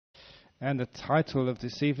and the title of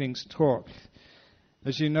this evening's talk.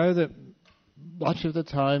 As you know, that much of the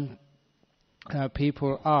time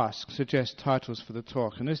people suggest titles for the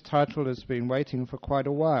talk, and this title has been waiting for quite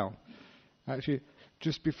a while. Actually,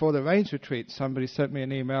 just before the Rains Retreat, somebody sent me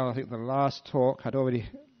an email. I think the last talk had already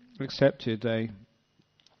accepted a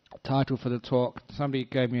title for the talk. Somebody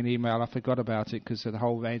gave me an email. I forgot about it because of the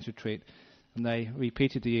whole Rains Retreat, and they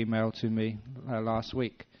repeated the email to me last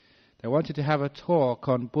week. They wanted to have a talk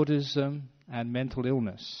on Buddhism and mental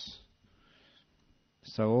illness.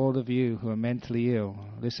 So all of you who are mentally ill,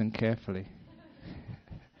 listen carefully.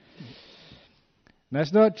 Now,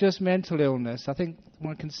 it's not just mental illness. I think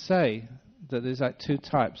one can say that there's like two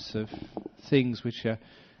types of things which are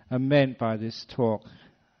meant by this talk.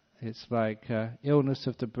 It's like illness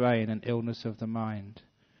of the brain and illness of the mind.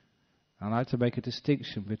 I like to make a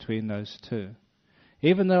distinction between those two.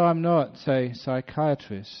 Even though I'm not a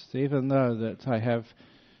psychiatrist, even though that I have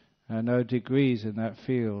no degrees in that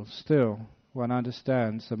field, still one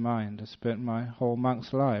understands the mind. I spent my whole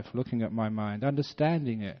monk's life looking at my mind,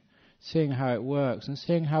 understanding it, seeing how it works and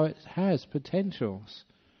seeing how it has potentials.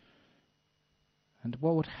 And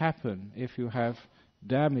what would happen if you have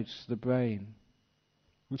damage to the brain,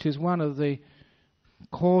 which is one of the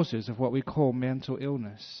causes of what we call mental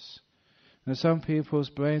illness. And some people's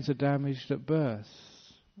brains are damaged at birth,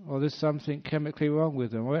 or there's something chemically wrong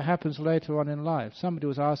with them, or it happens later on in life. Somebody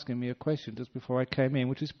was asking me a question just before I came in,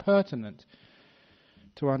 which is pertinent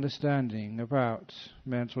to understanding about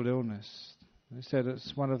mental illness. They said that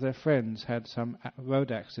one of their friends had some road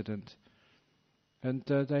accident, and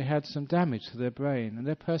they had some damage to their brain, and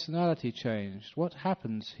their personality changed. What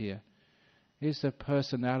happens here? Is the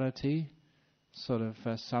personality sort of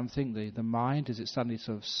something, the mind, is it suddenly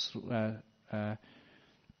sort of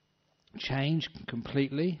change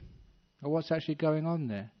completely? Or what's actually going on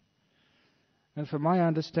there? And from my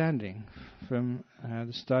understanding, from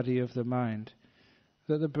the study of the mind,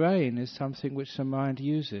 that the brain is something which the mind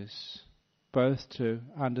uses, both to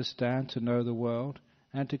understand, to know the world,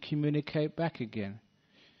 and to communicate back again.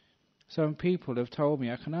 Some people have told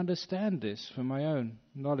me I can understand this from my own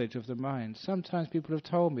knowledge of the mind. Sometimes people have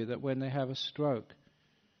told me that when they have a stroke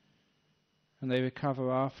and they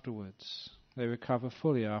recover afterwards, they recover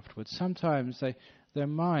fully afterwards. Sometimes their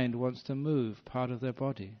mind wants to move part of their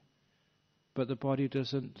body, but the body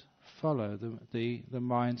doesn't follow the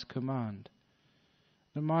mind's command.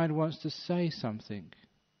 The mind wants to say something,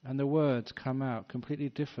 and the words come out completely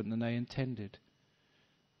different than they intended.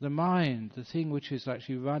 The mind, the thing which is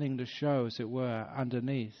actually running the show, as it were,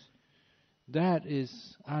 underneath, that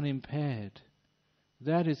is unimpaired.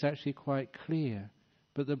 That is actually quite clear.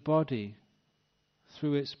 But the body,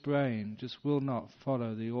 through its brain, just will not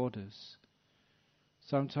follow the orders.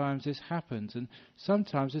 Sometimes this happens, and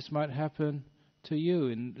sometimes this might happen to you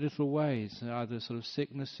in little ways, either sort of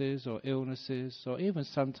sicknesses or illnesses, or even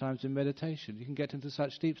sometimes in meditation. You can get into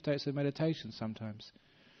such deep states of meditation sometimes.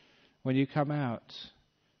 When you come out,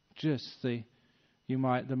 the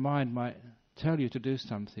mind might tell you to do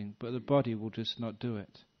something, but the body will just not do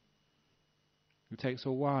it. It takes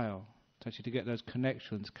a while actually to get those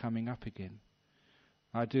connections coming up again.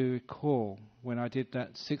 I do recall when I did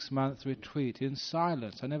that 6-month retreat in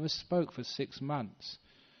silence. I never spoke for 6 months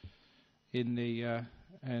in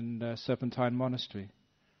the Serpentine Monastery.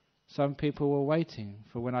 Some people were waiting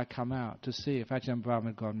for when I come out to see if Ajahn Brahm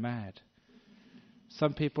had gone mad.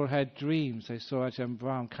 Some people had dreams. They saw Ajahn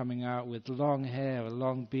Brahm coming out with long hair, a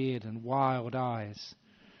long beard and wild eyes.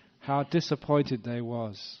 How disappointed they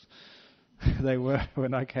were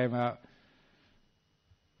when I came out.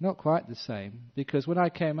 Not quite the same, because when I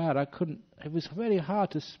came out it was very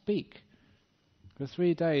hard to speak. For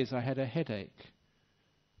 3 days I had a headache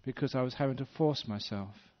because I was having to force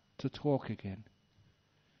myself to talk again.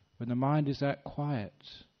 When the mind is that quiet,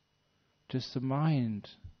 just the mind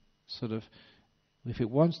sort of, if it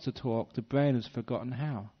wants to talk, the brain has forgotten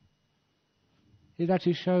how. It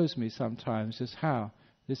actually shows me sometimes just how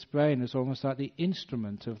this brain is almost like the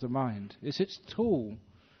instrument of the mind. It's its tool.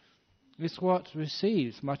 It's what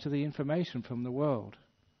receives much of the information from the world,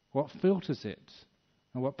 what filters it,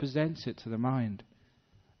 and what presents it to the mind.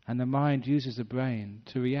 And the mind uses the brain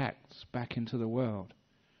to react back into the world.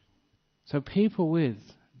 So people with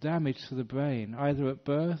damage to the brain, either at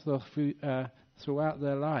birth or throughout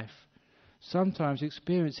their life, sometimes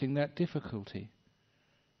experiencing that difficulty.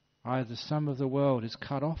 Either some of the world is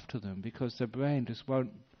cut off to them because their brain just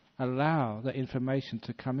won't allow that information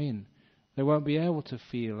to come in. They won't be able to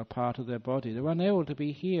feel a part of their body. They won't be able to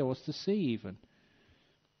be here or to see even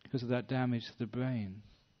because of that damage to the brain.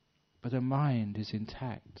 But the mind is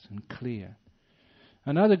intact and clear.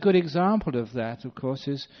 Another good example of that, of course,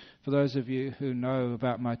 is for those of you who know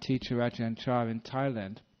about my teacher Ajahn Chah in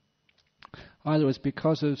Thailand. Either it was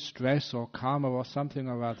because of stress or karma or something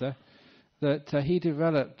or other that he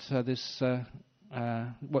developed this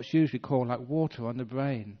what's usually called like water on the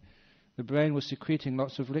brain. The brain was secreting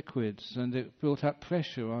lots of liquids and it built up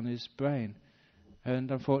pressure on his brain and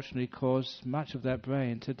unfortunately caused much of that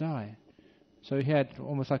brain to die. So he had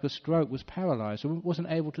almost like a stroke, was paralyzed, and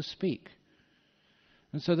wasn't able to speak.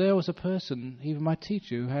 And so there was a person, even my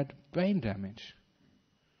teacher, who had brain damage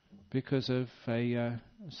because of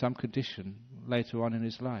some condition later on in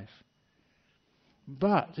his life.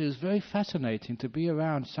 But it was very fascinating to be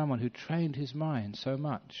around someone who trained his mind so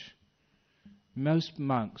much. Most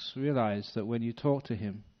monks realized that when you talk to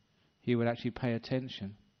him, he would actually pay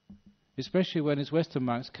attention. Especially when his Western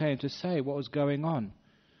monks came to say what was going on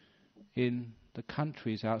in the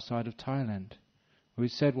countries outside of Thailand. Or he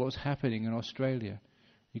said what was happening in Australia.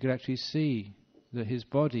 You could actually see that his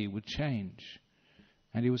body would change.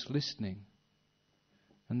 And he was listening.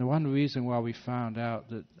 And the one reason why we found out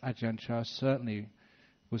that Ajahn Chah certainly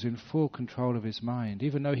was in full control of his mind,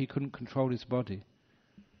 even though he couldn't control his body,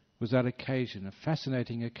 was that occasion, a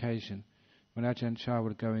fascinating occasion, when Ajahn Chah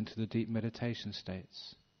would go into the deep meditation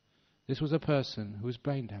states. This was a person who was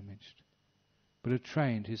brain damaged, but had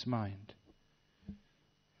trained his mind.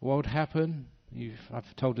 What would happen?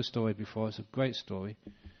 I've told the story before, it's a great story.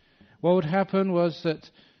 What would happen was that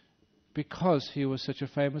because he was such a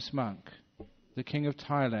famous monk, the king of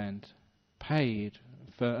Thailand paid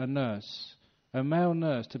for a nurse, a male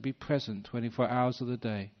nurse, to be present 24 hours of the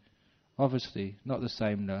day. Obviously, not the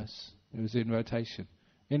same nurse. It was in rotation,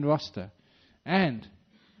 in roster. And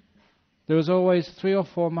there was always 3 or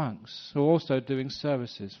 4 monks who were also doing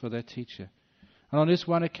services for their teacher. And on this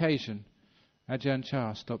one occasion, Ajahn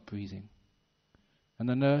Chah stopped breathing. And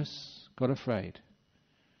the nurse got afraid.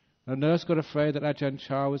 The nurse got afraid that Ajahn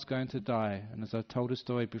Chah was going to die. And as I told the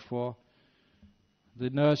story before, the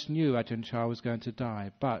nurse knew Ajahn Chah was going to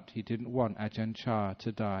die, but he didn't want Ajahn Chah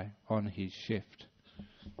to die on his shift.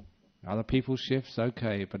 Other people's shifts,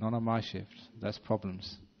 okay, but not on my shift. That's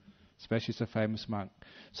problems, especially as a famous monk.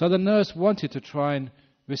 So the nurse wanted to try and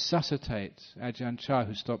resuscitate Ajahn Chah,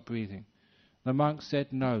 who stopped breathing. The monk said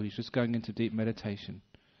no, he's just going into deep meditation.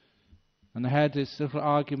 And they had this little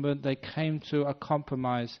argument. They came to a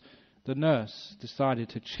compromise. The nurse decided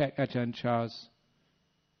to check Ajahn Chah's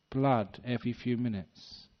blood every few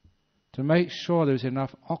minutes to make sure there's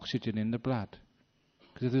enough oxygen in the blood.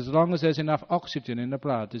 Because as long as there's enough oxygen in the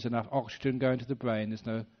blood, there's enough oxygen going to the brain, there's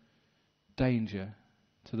no danger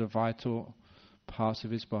to the vital parts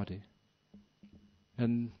of his body.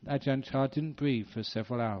 And Ajahn Chah didn't breathe for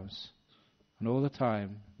several hours. And all the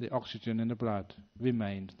time, the oxygen in the blood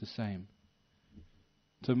remained the same.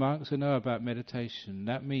 To monks who know about meditation,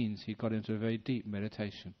 that means he got into a very deep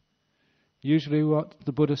meditation. Usually what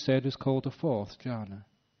the Buddha said is called the 4th jhana.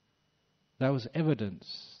 That was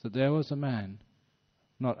evidence that there was a man,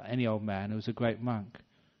 not any old man, it was a great monk,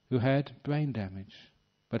 who had brain damage.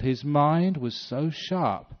 But his mind was so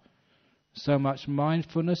sharp, so much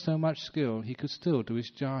mindfulness, so much skill, he could still do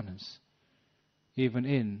his jhanas, even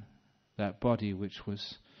in that body which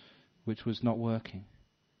was not working.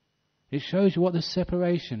 It shows you what the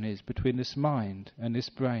separation is between this mind and this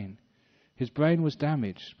brain. His brain was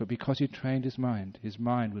damaged, but because he trained his mind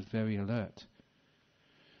was very alert.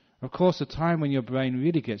 Of course, the time when your brain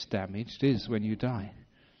really gets damaged is when you die.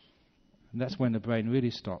 And that's when the brain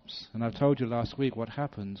really stops. And I've told you last week what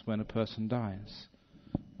happens when a person dies.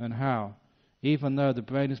 And how, even though the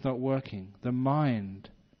brain is not working, the mind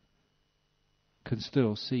can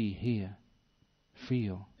still see, hear,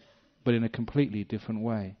 feel, but in a completely different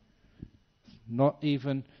way. Not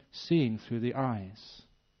even seeing through the eyes,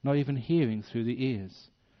 not even hearing through the ears,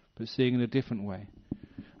 but seeing in a different way.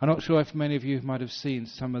 I'm not sure if many of you might have seen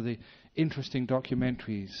some of the interesting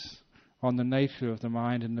documentaries on the nature of the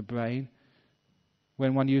mind and the brain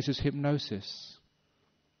when one uses hypnosis.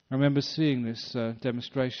 I remember seeing this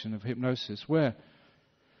demonstration of hypnosis where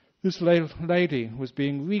this lady was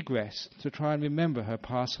being regressed to try and remember her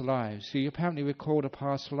past lives. She apparently recalled a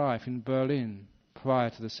past life in Berlin prior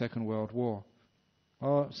to the Second World War.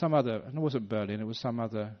 Or some other, it wasn't Berlin, it was some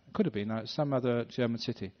other, could have been, some other German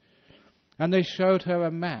city. And they showed her a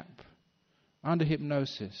map under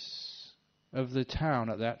hypnosis of the town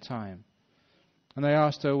at that time. And they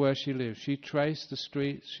asked her where she lived. She traced the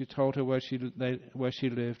streets, she told her where she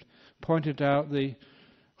lived, pointed out the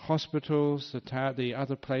hospitals, the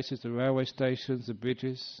other places, the railway stations, the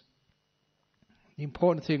bridges. The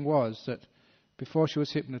important thing was that before she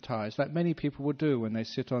was hypnotized, like many people would do when they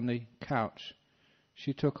sit on the couch,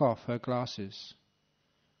 she took off her glasses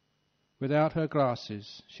Without her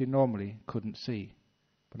glasses, she normally couldn't see.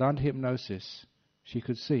 But under hypnosis, she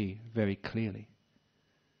could see very clearly.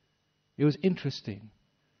 It was interesting.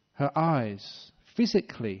 Her eyes,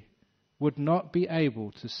 physically, would not be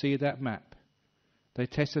able to see that map. They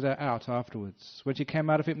tested her out afterwards. When she came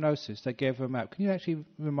out of hypnosis, they gave her a map. Can you actually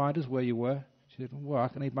remind us where you were? She said, well,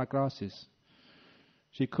 I need my glasses.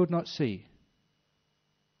 She could not see,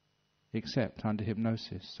 except under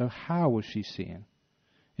hypnosis. So how was she seeing?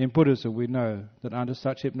 In Buddhism, we know that under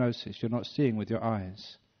such hypnosis, you're not seeing with your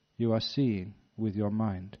eyes. You are seeing with your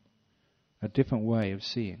mind. A different way of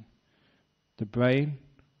seeing. The brain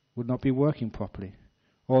would not be working properly,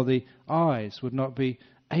 or the eyes would not be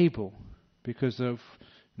able because of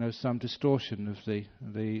some distortion of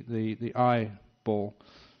the eyeball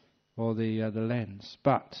or the lens.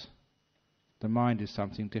 But the mind is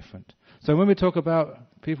something different. So when we talk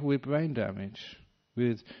about people with brain damage,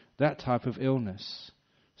 with that type of illness,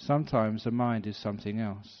 sometimes the mind is something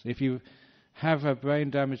else. If you have a brain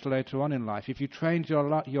damage later on in life, if you trained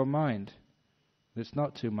your mind, it's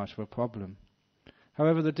not too much of a problem.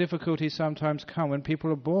 However, the difficulties sometimes come when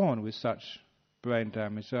people are born with such brain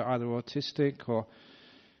damage. They're either autistic or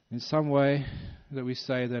in some way that we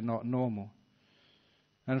say they're not normal.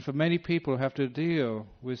 And for many people who have to deal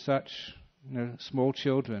with such small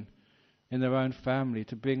children in their own family,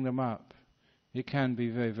 to bring them up, it can be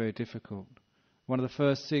very, very difficult. One of the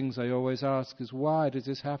first things I always ask is, why does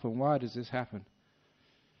this happen? Why does this happen?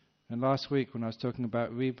 And last week when I was talking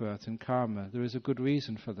about rebirth and karma, there is a good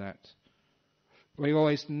reason for that. We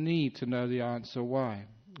always need to know the answer why.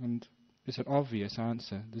 And it's an obvious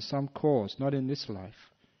answer. There's some cause, not in this life,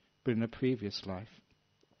 but in a previous life.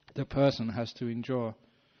 The person has to endure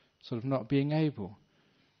sort of not being able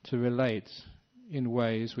to relate in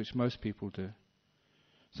ways which most people do.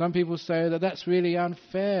 Some people say that that's really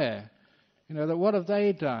unfair. That what have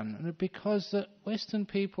they done? And because that Western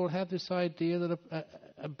people have this idea that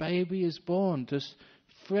a baby is born just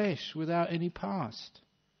fresh without any past.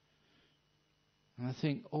 And I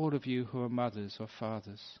think all of you who are mothers or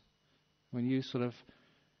fathers, when you sort of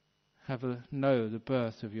know the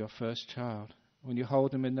birth of your first child, when you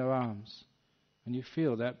hold them in their arms and you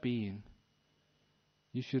feel that being,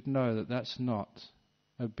 you should know that that's not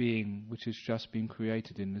a being which has just been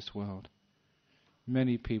created in this world.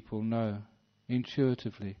 Many people know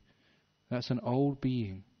intuitively that's an old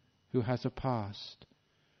being who has a past,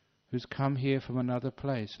 who's come here from another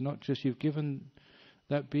place. Not just you've given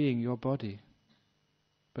that being your body,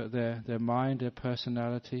 but their mind, their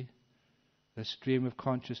personality, their stream of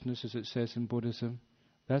consciousness, as it says in Buddhism,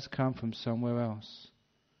 that's come from somewhere else.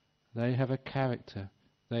 They have a character,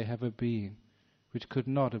 they have a being, which could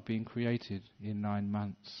not have been created in 9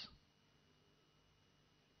 months.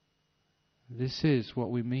 This is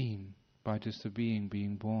what we mean by just a being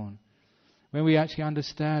being born. When we actually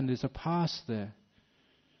understand there's a past there,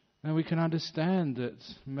 and we can understand that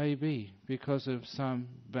maybe because of some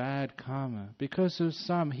bad karma, because of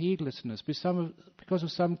some heedlessness, because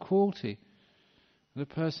of some cruelty, the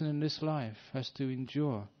person in this life has to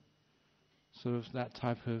endure sort of that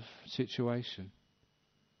type of situation.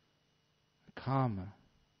 Karma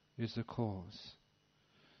is the cause.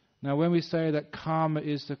 Now when we say that karma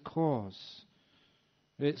is the cause,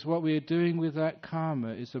 it's what we are doing with that karma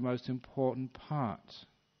is the most important part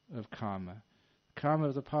of karma. Karma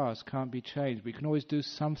of the past can't be changed. We can always do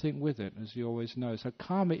something with it, as you always know. So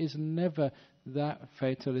karma is never that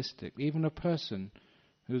fatalistic. Even a person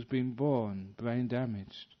who's been born brain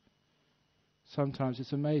damaged, sometimes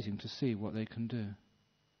it's amazing to see what they can do.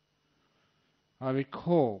 I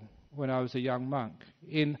recall when I was a young monk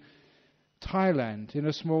in Thailand, in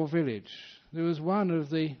a small village, there was one of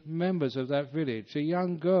the members of that village, a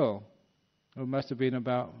young girl who must have been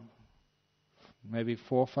about maybe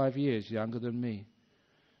 4 or 5 years younger than me.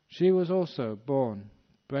 She was also born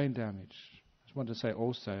brain damaged. I just wanted to say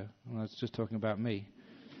also, I was just talking about me.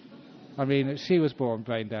 I mean, she was born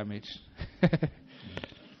brain damaged.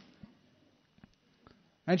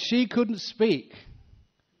 And she couldn't speak,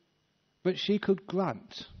 but she could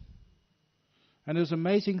grunt. And it was an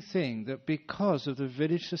amazing thing that because of the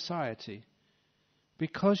village society,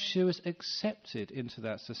 because she was accepted into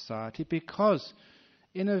that society, because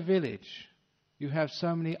in a village you have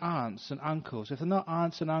so many aunts and uncles. If they're not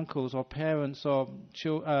aunts and uncles or parents or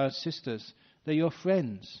sisters, they're your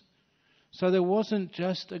friends. So there wasn't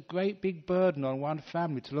just a great big burden on one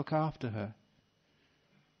family to look after her.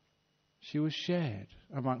 She was shared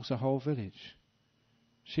amongst the whole village.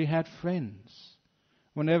 She had friends.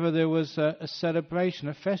 Whenever there was a celebration,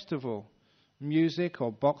 a festival, music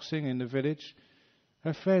or boxing in the village,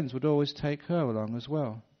 her friends would always take her along as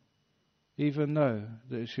well. even though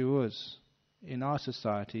that she was, in our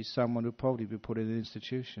society, someone who would probably be put in an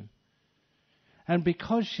institution. And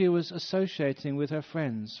because she was associating with her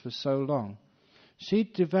friends for so long, she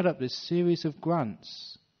developed this series of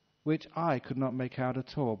grunts which I could not make out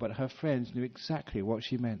at all, but her friends knew exactly what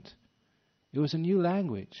she meant. It was a new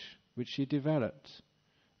language which she developed,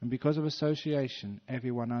 and because of association,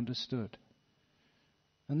 everyone understood.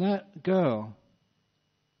 And that girl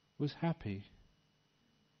was happy.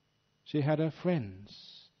 She had her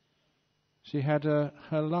friends. She had her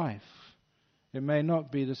life. It may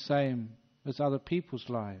not be the same as other people's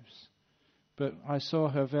lives, but I saw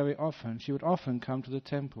her very often. She would often come to the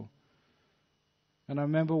temple. And I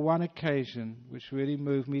remember one occasion which really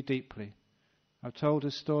moved me deeply. I've told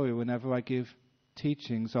this story whenever I give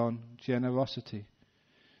teachings on generosity.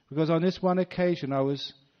 Because on this one occasion I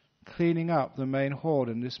was cleaning up the main hall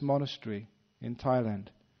in this monastery in Thailand.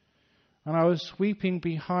 And I was sweeping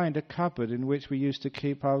behind a cupboard in which we used to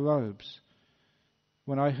keep our robes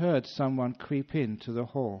when I heard someone creep into the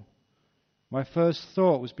hall. My first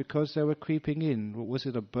thought was because they were creeping in, was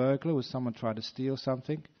it a burglar? Was someone trying to steal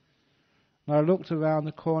something? And I looked around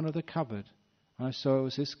the corner of the cupboard and I saw it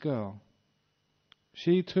was this girl.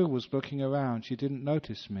 She too was looking around. She didn't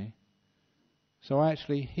notice me. So I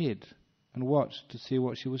actually hid and watched to see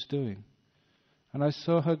what she was doing. And I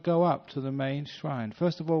saw her go up to the main shrine,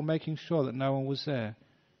 first of all making sure that no one was there.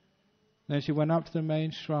 Then she went up to the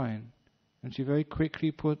main shrine and she very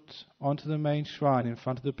quickly put onto the main shrine in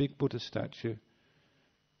front of the big Buddha statue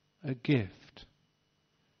a gift.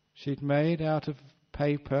 She'd made out of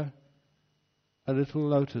paper a little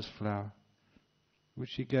lotus flower which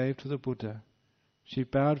she gave to the Buddha. She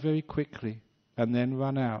bowed very quickly and then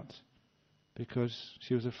ran out because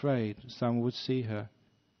she was afraid someone would see her,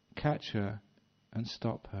 catch her and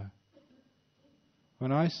stop her.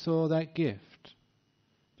 When I saw that gift,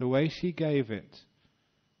 the way she gave it,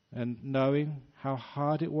 and knowing how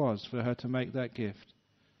hard it was for her to make that gift,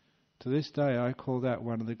 to this day I call that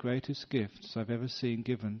one of the greatest gifts I've ever seen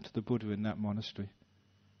given to the Buddha in that monastery.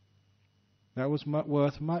 That was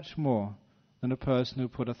worth much more than a person who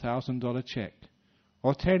put $1,000 check,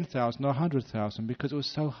 or 10,000 or 100,000, because it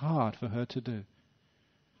was so hard for her to do.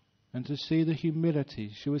 And to see the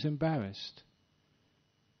humility, she was embarrassed,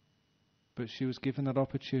 but she was given that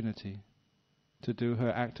opportunity to do her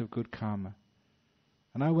act of good karma.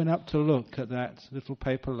 And I went up to look at that little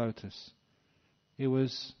paper lotus. It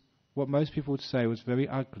was what most people would say was very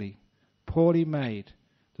ugly, poorly made,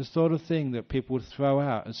 the sort of thing that people would throw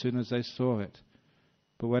out as soon as they saw it.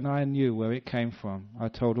 But when I knew where it came from, I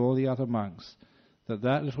told all the other monks that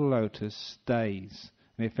that little lotus stays.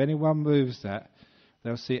 And if anyone moves that,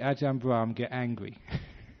 they'll see Ajahn Brahm get angry.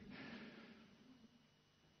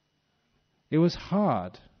 It was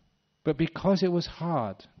hard, but because it was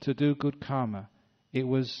hard to do good karma, it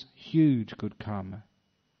was huge good karma.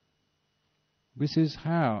 This is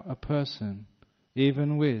how a person,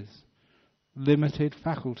 even with limited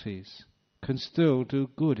faculties, can still do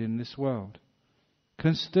good in this world,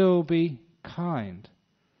 can still be kind.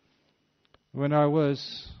 When I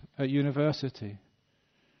was at university,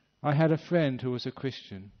 I had a friend who was a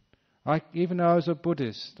Christian. Even though I was a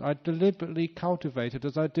Buddhist, I deliberately cultivated,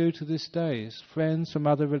 as I do to this day, friends from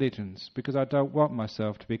other religions, because I don't want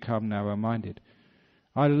myself to become narrow-minded.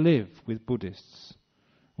 I live with Buddhists.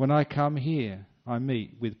 When I come here, I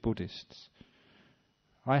meet with Buddhists.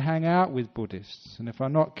 I hang out with Buddhists, and if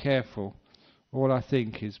I'm not careful, all I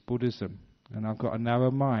think is Buddhism, and I've got a narrow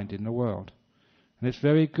mind in the world. And it's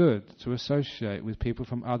very good to associate with people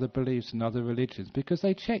from other beliefs and other religions, because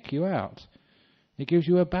they check you out. It gives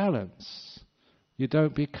you a balance. You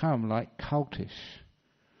don't become like cultish.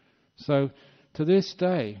 So, to this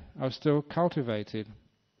day, I've still cultivated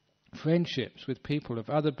friendships with people of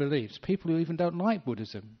other beliefs, people who even don't like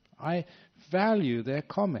Buddhism. I value their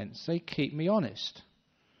comments. They keep me honest.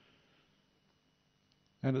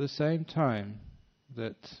 And at the same time,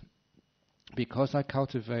 that because I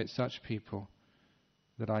cultivate such people,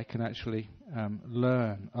 that I can actually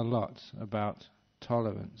learn a lot about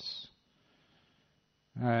tolerance.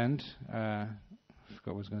 And I forgot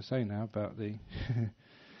what I was going to say now about the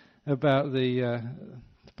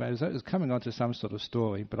it was coming on to some sort of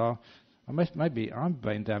story, but maybe I'm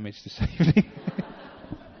brain damaged this evening.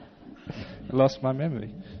 I lost my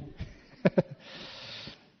memory.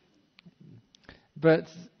 But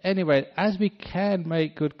anyway, as we can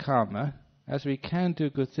make good karma, as we can do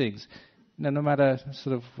good things, no matter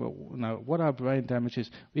sort of what our brain damage is,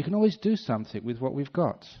 we can always do something with what we've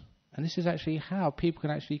got. And this is actually how people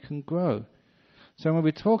can grow. So when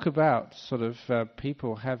we talk about sort of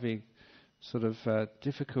people having sort of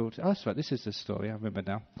difficulty... Oh, that's right, this is the story, I remember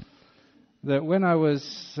now. that when I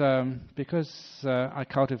was, because I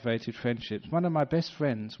cultivated friendships, one of my best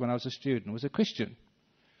friends when I was a student was a Christian.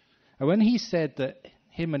 And when he said that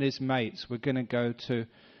him and his mates were going to go to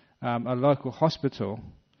a local hospital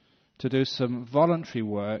to do some voluntary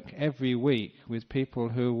work every week with people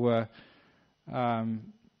who were, who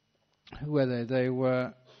were they? They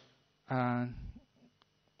were, I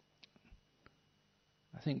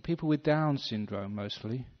think, people with Down syndrome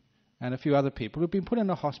mostly, and a few other people who'd been put in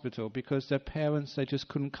a hospital because their parents, they just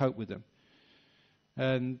couldn't cope with them.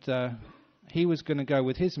 And he was going to go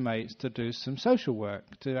with his mates to do some social work,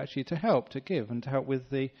 to help, to give, and to help with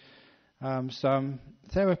the some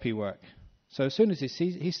therapy work. So as soon as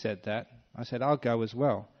he said that, I said, I'll go as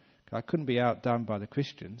well. I couldn't be outdone by the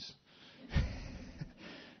Christians.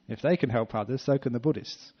 If they can help others, so can the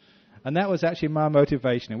Buddhists. And that was actually my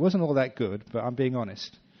motivation. It wasn't all that good, but I'm being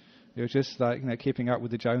honest. It was just like, keeping up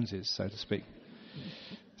with the Joneses, so to speak.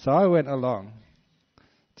 So I went along.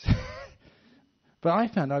 But I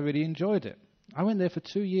found I really enjoyed it. I went there for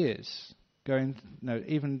 2 years,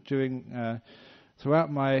 even during,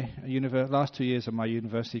 throughout my last 2 years of my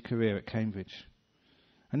university career at Cambridge.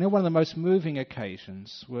 And then one of the most moving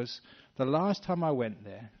occasions was the last time I went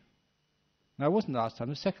there. No, it wasn't the last time,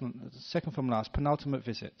 the second from last, penultimate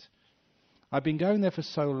visit. I'd been going there for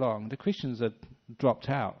so long, the Christians had dropped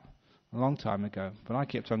out a long time ago, but I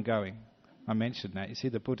kept on going. I mentioned that. You see,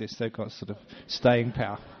 the Buddhists, they've got sort of staying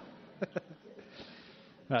power.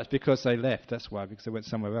 That's because they left, that's why, because they went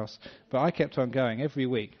somewhere else. But I kept on going every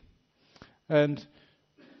week. And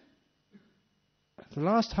the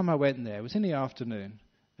last time I went there was in the afternoon.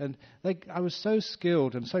 And I was so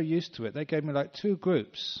skilled and so used to it, they gave me like 2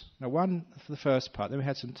 groups. Now, one for the first part, then we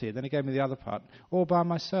had some tea, then they gave me the other part, all by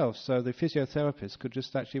myself, so the physiotherapist could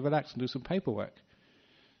just actually relax and do some paperwork.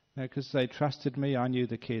 Because they trusted me, I knew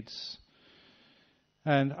the kids.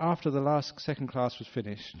 And after the second class was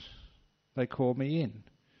finished, they called me in.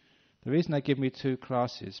 The reason they give me 2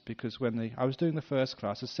 classes, because when I was doing the first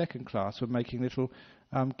class, the second class were making little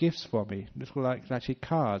gifts for me, little actually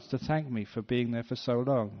cards to thank me for being there for so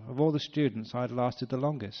long. Of all the students, I had lasted the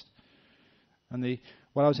longest. And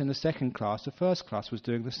while I was in the second class, the first class was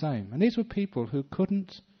doing the same. And these were people who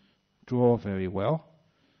couldn't draw very well.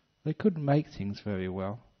 They couldn't make things very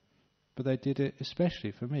well. But they did it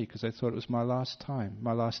especially for me, because they thought it was my last time,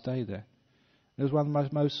 my last day there. It was one of my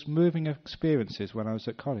most moving experiences when I was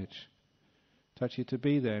at college. To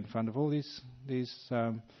be there in front of all these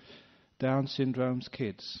Down syndrome's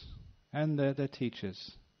kids and their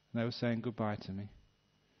teachers. And they were saying goodbye to me.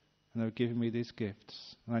 And they were giving me these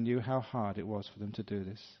gifts. And I knew how hard it was for them to do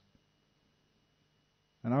this.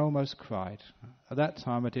 And I almost cried. At that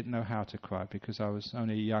time I didn't know how to cry because I was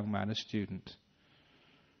only a young man, a student.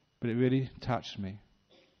 But it really touched me.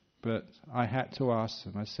 But I had to ask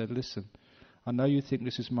them. I said, listen, I know you think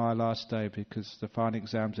this is my last day because the final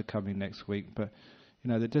exams are coming next week, but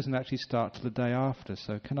it doesn't actually start till the day after,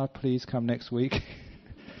 so can I please come next week?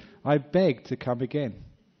 I begged to come again.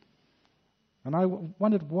 And I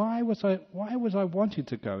wondered why was I wanting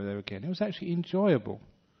to go there again? It was actually enjoyable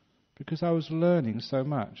because I was learning so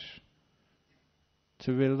much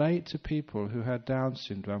to relate to people who had Down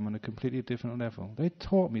syndrome on a completely different level. They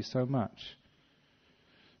taught me so much.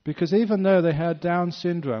 Because even though they had Down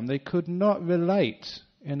syndrome, they could not relate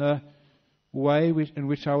in a way in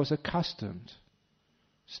which I was accustomed.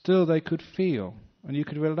 Still they could feel, and you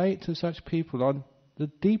could relate to such people on the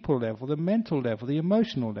deeper level, the mental level, the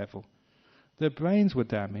emotional level. Their brains were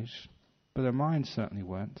damaged, but their minds certainly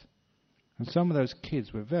weren't. And some of those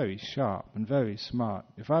kids were very sharp and very smart.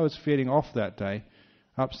 If I was feeling off that day,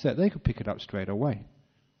 upset, they could pick it up straight away.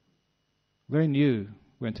 They knew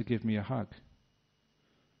when to give me a hug.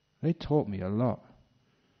 They taught me a lot.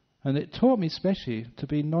 And it taught me especially to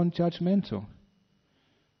be non-judgmental.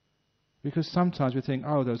 Because sometimes we think,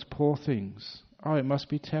 oh, those poor things. Oh, it must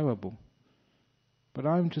be terrible. But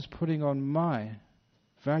I'm just putting on my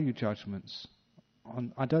value judgments.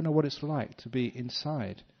 I don't know what it's like to be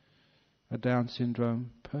inside a Down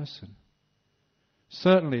syndrome person.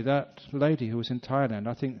 Certainly that lady who was in Thailand,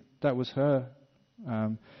 I think that was her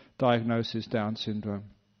diagnosis, Down syndrome.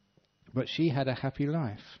 But she had a happy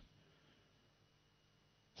life.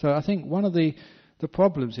 So I think one of the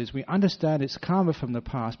problems is we understand it's karma from the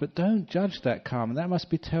past, but don't judge that karma. That must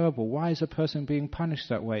be terrible. Why is a person being punished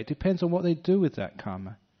that way? It depends on what they do with that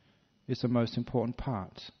karma. It's the most important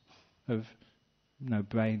part of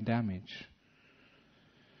brain damage.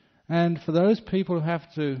 And for those people who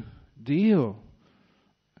have to deal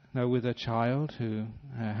with a child who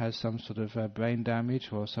has some sort of brain damage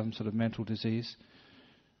or some sort of mental disease,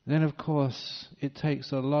 then of course it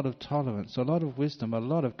takes a lot of tolerance, a lot of wisdom, a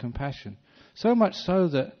lot of compassion. So much so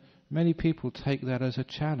that many people take that as a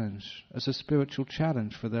challenge, as a spiritual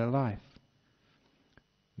challenge for their life.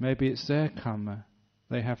 Maybe it's their karma.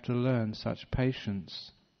 They have to learn such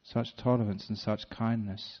patience, such tolerance and such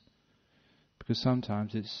kindness. Because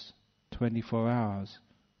sometimes it's 24 hours,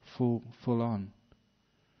 full on.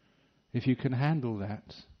 If you can handle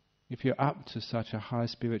that, if you're up to such a high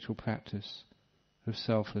spiritual practice of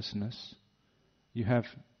selflessness, you have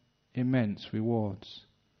immense rewards.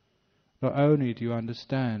 Not only do you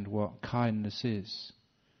understand what kindness is,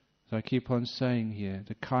 so I keep on saying here,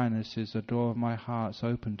 the kindness is the door of my heart's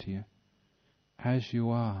open to you, as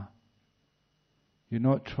you are. You're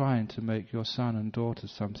not trying to make your son and daughter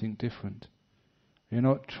something different. You're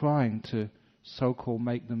not trying to so-called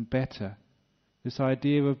make them better. This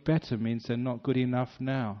idea of better means they're not good enough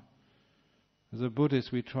now. As a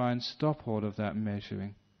Buddhist, we try and stop all of that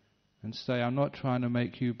measuring and say, I'm not trying to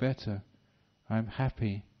make you better. I'm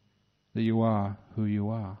happy that you are who you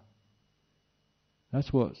are.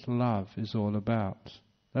 That's what love is all about.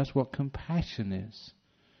 That's what compassion is.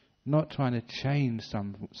 Not trying to change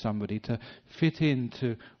somebody to fit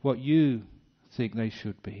into what you think they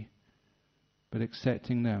should be, but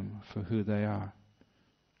accepting them for who they are.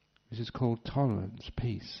 This is called tolerance,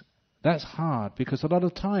 peace. That's hard because a lot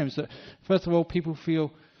of times, first of all, people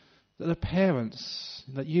feel that the parents,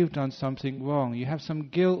 that you've done something wrong. You have some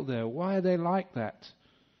guilt there. Why are they like that?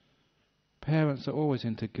 Parents are always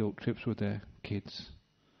into guilt trips with their kids.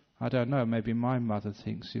 I don't know, maybe my mother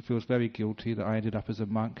thinks she feels very guilty that I ended up as a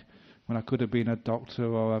monk when I could have been a doctor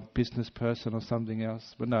or a business person or something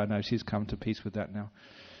else. But no, she's come to peace with that now.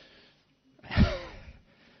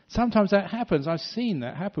 Sometimes that happens. I've seen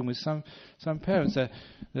that happen with some parents.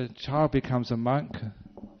 The child becomes a monk,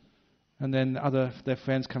 and then their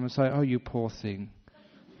friends come and say, "Oh, you poor thing."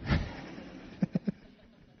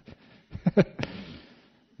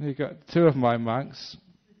 You've got two of my monks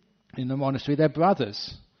in the monastery. They're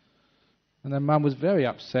brothers, and their mum was very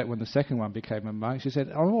upset when the second one became a monk. She said,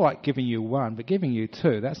 "I'm all right giving you one, but giving you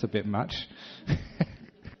two—that's a bit much.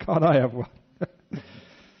 Can't I have one?"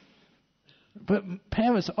 But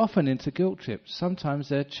parents are often into guilt trips. Sometimes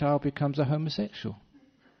their child becomes a homosexual.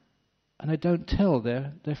 And they don't tell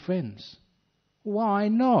their friends. Why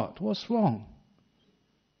not? What's wrong?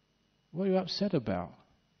 What are you upset about?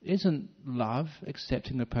 Isn't love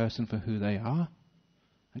accepting the person for who they are?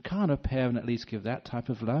 And can't a parent at least give that type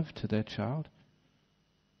of love to their child?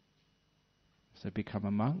 If they become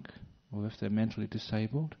a monk, or if they're mentally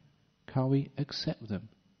disabled, can't we accept them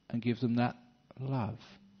and give them that love?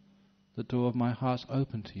 The door of my heart's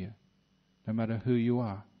open to you, no matter who you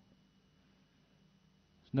are.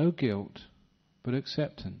 There's no guilt, but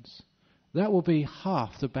acceptance. That will be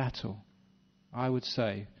half the battle, I would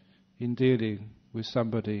say, in dealing with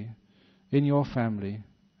somebody in your family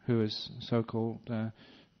who is so-called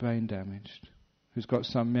brain damaged, who's got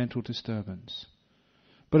some mental disturbance.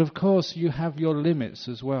 But of course you have your limits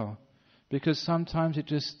as well, because sometimes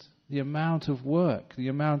the amount of work, the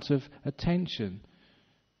amount of attention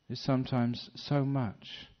is sometimes so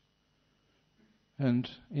much. And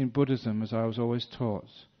in Buddhism, as I was always taught,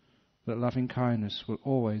 that loving kindness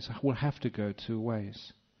will have to go two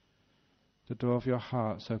ways. The door of your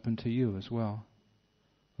heart's open to you as well.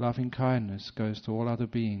 Loving kindness goes to all other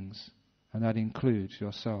beings, and that includes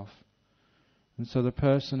yourself. And so the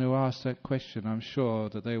person who asked that question, I'm sure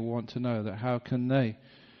that they want to know that how can they,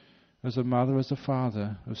 as a mother, as a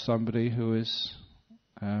father of somebody who is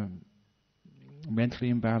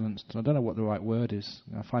mentally imbalanced. I don't know what the right word is.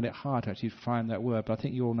 I find it hard to actually find that word, but I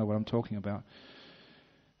think you all know what I'm talking about.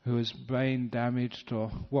 Who is brain damaged, or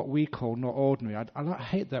what we call not ordinary. I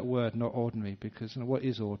hate that word, not ordinary, because what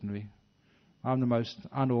is ordinary? I'm the most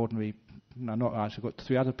unordinary. No, not us. I've got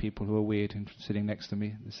three other people who are weird sitting next to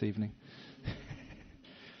me this evening.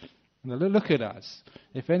 Now look at us.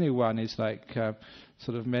 If anyone is like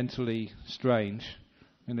sort of mentally strange,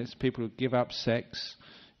 and it's people who give up sex,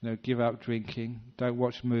 give up drinking, don't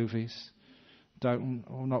watch movies,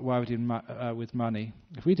 or not worried with money.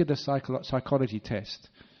 If we did a psychology test,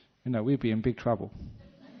 we'd be in big trouble.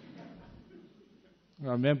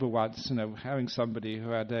 I remember once, having somebody who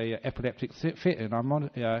had a epileptic fit in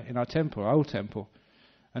our temple, our old temple,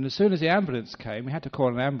 and as soon as the ambulance came, we had to call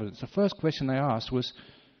an ambulance. The first question they asked was,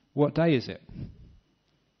 "What day is it?"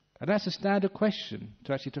 And that's a standard question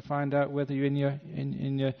to find out whether you're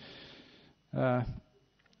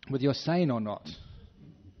whether you're sane or not.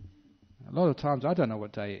 A lot of times I don't know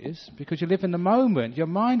what day it is, because you live in the moment, you're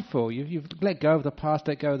mindful, you've let go of the past,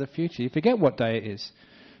 let go of the future, you forget what day it is.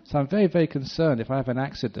 So I'm very, very concerned if I have an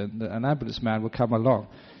accident that an ambulance man will come along,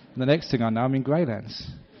 and the next thing I know I'm in Greylands,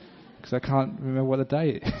 because I can't remember what the day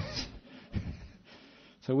it is.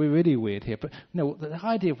 So we're really weird here. But the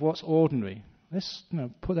idea of what's ordinary, let's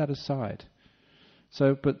put that aside.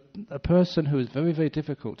 So, but a person who is very, very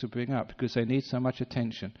difficult to bring up because they need so much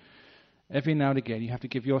attention, every now and again you have to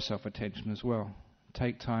give yourself attention as well.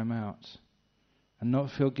 Take time out. And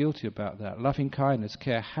not feel guilty about that. Loving kindness,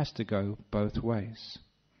 care has to go both ways.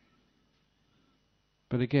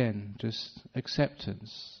 But again, just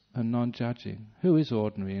acceptance and non-judging. Who is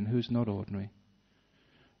ordinary and who's not ordinary?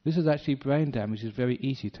 This is actually brain damage. It's very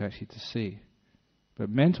easy to see. But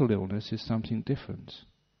mental illness is something different.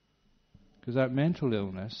 Because that mental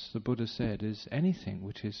illness, the Buddha said, is anything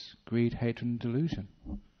which is greed, hatred and delusion.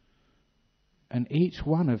 And each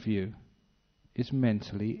one of you is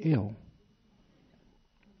mentally ill.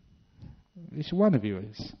 Each one of you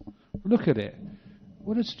is. Look at it.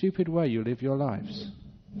 What a stupid way you live your lives.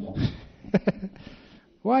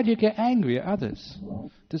 Why do you get angry at others?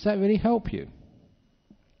 Does that really help you?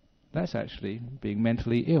 That's actually being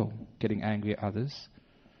mentally ill, getting angry at others.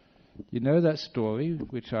 You know that story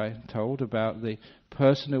which I told about the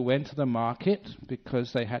person who went to the market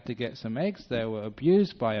because they had to get some eggs. They were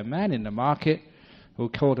abused by a man in the market who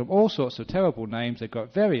called them all sorts of terrible names. They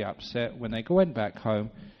got very upset. When they went back home,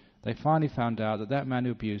 they finally found out that that man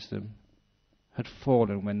who abused them had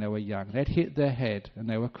fallen when they were young. They'd hit their head and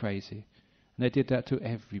they were crazy. And they did that to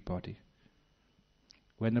everybody.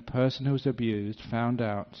 When the person who was abused found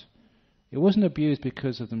out, it wasn't abused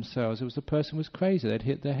because of themselves, it was the person who was crazy. They'd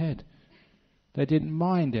hit their head. They didn't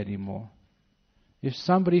mind anymore. If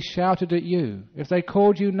somebody shouted at you, if they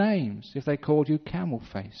called you names, if they called you camel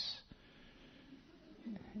face,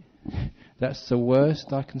 that's the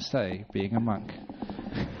worst I can say, being a monk.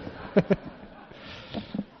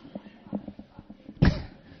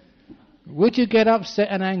 Would you get upset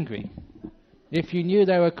and angry? If you knew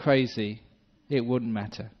they were crazy, it wouldn't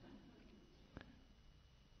matter.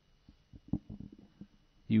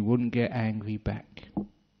 You wouldn't get angry back.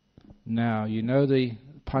 Now, you know the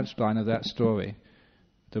punchline of that story.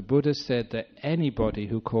 The Buddha said that anybody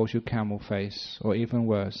who calls you camel face, or even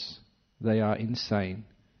worse, they are insane.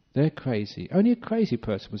 They're crazy. Only a crazy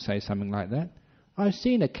person would say something like that. I've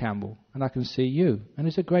seen a camel, and I can see you, and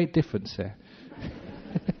there's a great difference there.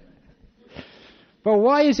 But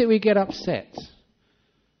why is it we get upset?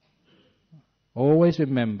 Always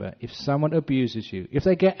remember, if someone abuses you, if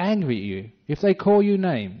they get angry at you, if they call you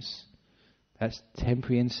names, that's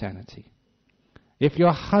temporary insanity. If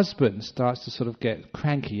your husband starts to sort of get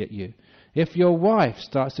cranky at you, if your wife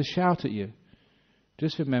starts to shout at you,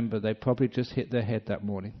 just remember they probably just hit their head that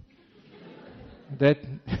morning. Or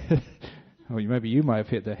maybe you might have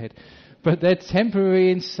hit their head. But they're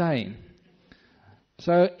temporarily insane.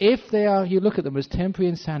 So if they are, you look at them as temporary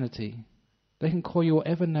insanity, they can call you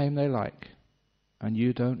whatever name they like. And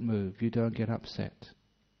you don't move, you don't get upset.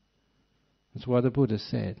 That's why the Buddha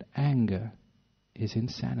said, anger is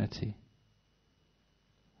insanity.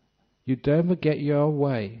 You don't get your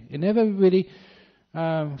way. It never really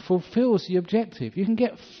fulfills the objective. You can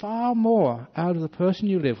get far more out of the person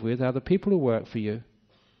you live with, out of the people who work for you,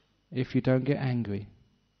 if you don't get angry.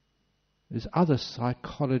 There's other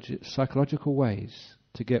psychological ways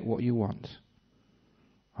to get what you want.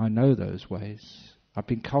 I know those ways. I've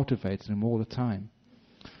been cultivating them all the time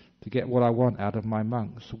to get what I want out of my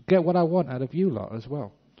monks. Get what I want out of you lot as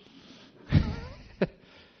well.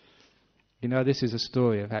 You know, this is a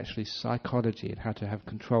story of actually psychology and how to have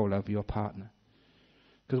control over your partner.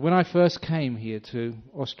 Because when I first came here to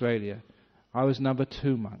Australia, I was number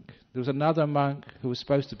 2 monk. There was another monk who was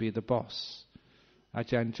supposed to be the boss.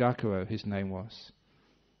 Ajahn, his name was.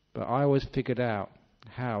 But I always figured out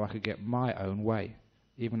how I could get my own way,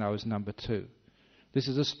 even though I was number 2. This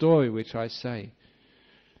is a story which I say.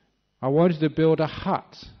 I wanted to build a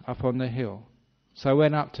hut up on the hill. So I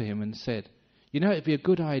went up to him and said, you know, it'd be a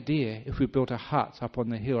good idea if we built a hut up on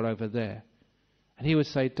the hill over there. And he would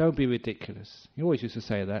say, don't be ridiculous. He always used to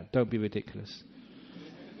say that, don't be ridiculous.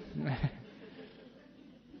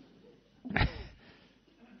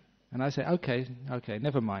 And I said, okay,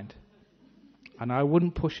 never mind. And I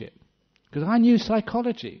wouldn't push it. Because I knew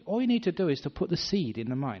psychology. All you need to do is to put the seed in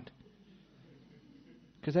the mind.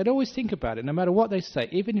 Because they'd always think about it, no matter what they say.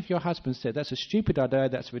 Even if your husband said, that's a stupid idea,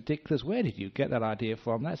 that's ridiculous, where did you get that idea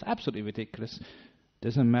from? That's absolutely ridiculous.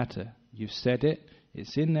 Doesn't matter. You've said it,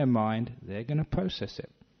 it's in their mind, they're going to process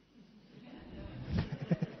it.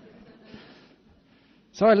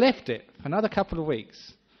 So I left it for another couple of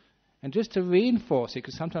weeks. And just to reinforce it,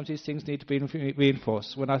 because sometimes these things need to be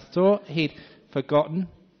reinforced, when I thought he'd forgotten,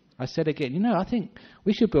 I said again, you know, I think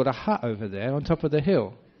we should build a hut over there on top of the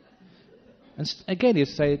hill. And again he'd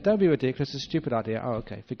say, don't be ridiculous, it's a stupid idea. Oh,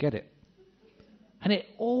 okay, forget it. And it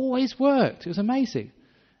always worked. It was amazing.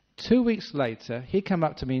 2 weeks later, he came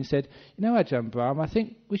up to me and said, "You know, Ajahn Brahm, I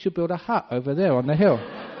think we should build a hut over there on the hill."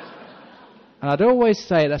 And I'd always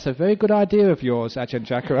say, "That's a very good idea of yours, Ajahn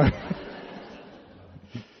Chakra."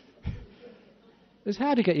 It's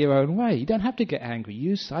how to get your own way. You don't have to get angry.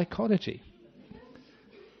 Use psychology.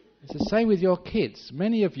 It's the same with your kids.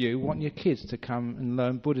 Many of you want your kids to come and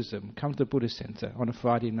learn Buddhism, come to the Buddhist Center on a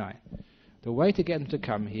Friday night. The way to get them to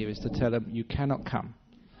come here is to tell them, "You cannot come.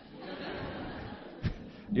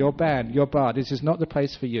 You're banned, you're barred. This is not the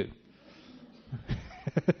place for you."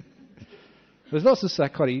 There's lots of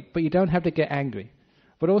psychology, but you don't have to get angry.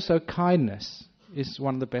 But also kindness is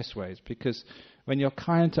one of the best ways, because when you're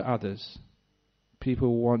kind to others,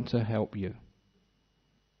 people want to help you.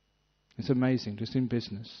 It's amazing, just in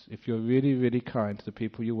business, if you're really, really kind to the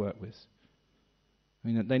people you work with. I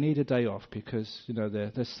mean, they need a day off because, you know,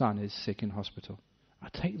 their son is sick in hospital.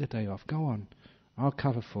 "I'll take the day off, go on, I'll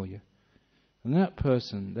cover for you." And that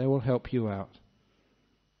person, they will help you out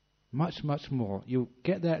much, much more. You'll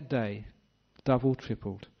get that day double,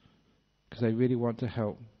 tripled, because they really want to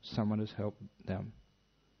help someone who's helped them.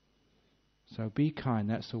 So be kind,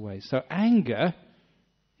 that's the way. So anger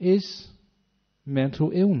is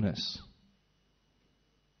mental illness.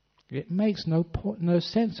 It makes no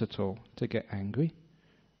sense at all to get angry.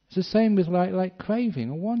 It's the same with like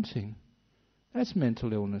craving or wanting. That's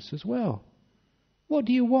mental illness as well. What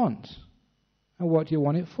do you want? And what do you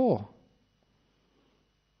want it for?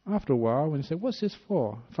 After a while, when you say, "What's this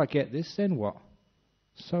for? If I get this, then what?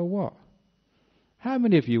 So what?" How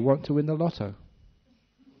many of you want to win the lotto?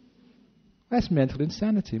 That's mental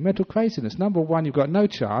insanity, mental craziness. Number one, you've got no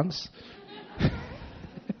chance.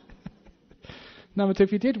 Number two,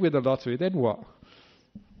 if you did win the lottery, then what?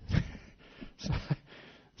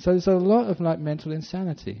 So there's a lot of mental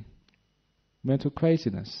insanity, mental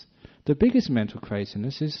craziness. The biggest mental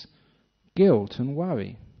craziness is guilt and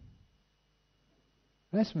worry.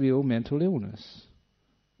 That's real mental illness.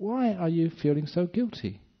 Why are you feeling so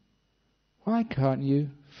guilty? Why can't you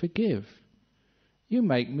forgive? You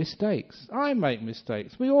make mistakes. I make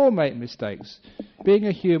mistakes. We all make mistakes. Being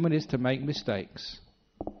a human is to make mistakes.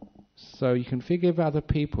 So you can forgive other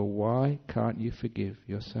people. Why can't you forgive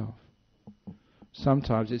yourself?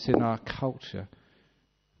 Sometimes it's in our culture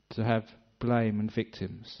to have blame and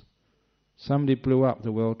victims. Somebody blew up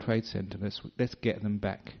the World Trade Center. Let's get them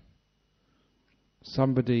back.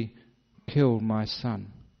 Somebody killed my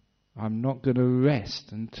son. I'm not going to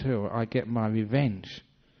rest until I get my revenge.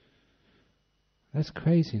 That's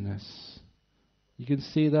craziness. You can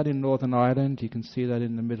see that in Northern Ireland. You can see that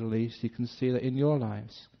in the Middle East. You can see that in your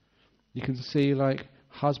lives. You can see like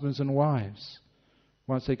husbands and wives.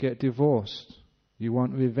 Once they get divorced, you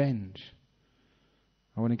want revenge.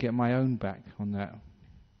 I want to get my own back on that.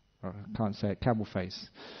 I can't say it, camel face.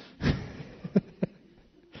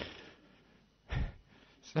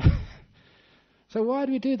 So why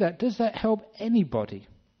do we do that? Does that help anybody?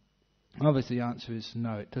 Obviously the answer is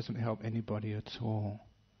no, it doesn't help anybody at all.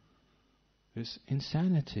 It's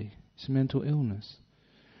insanity, it's mental illness.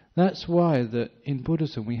 That's why that in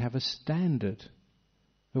Buddhism we have a standard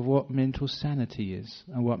of what mental sanity is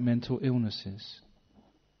and what mental illness is.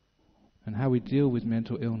 And how we deal with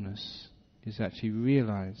mental illness is actually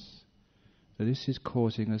realize that this is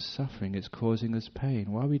causing us suffering, it's causing us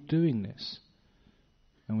pain. Why are we doing this?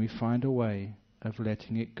 And we find a way of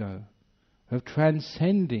letting it go, of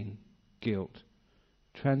transcending guilt,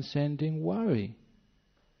 transcending worry.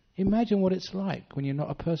 Imagine what it's like when you're not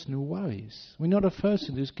a person who worries, when you're not a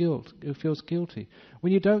person who feels guilty,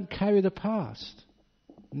 when you don't carry the past,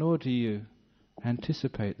 nor do you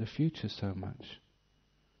anticipate the future so much.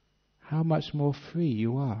 How much more free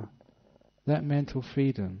you are. That mental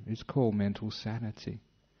freedom is called mental sanity.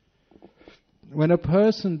 When a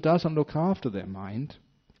person doesn't look after their mind,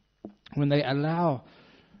 when they allow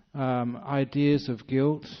ideas of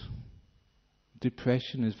guilt,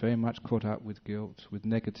 depression is very much caught up with guilt, with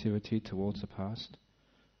negativity towards the past.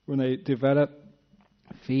 When they develop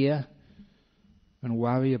fear and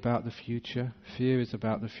worry about the future, fear is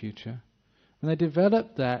about the future. When they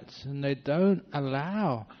develop that and they don't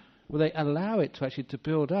allow, they allow it to actually to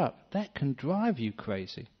build up, that can drive you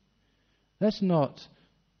crazy. That's not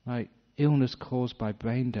like illness caused by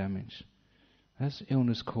brain damage. That's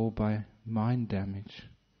illness caused by mind damage.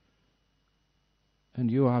 And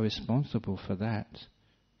you are responsible for that.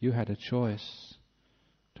 You had a choice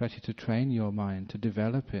to actually to train your mind, to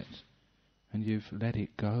develop it, and you've let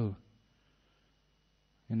it go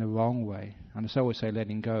in the wrong way. And I always say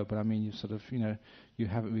letting go, but I mean you sort of, you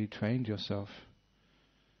haven't really trained yourself.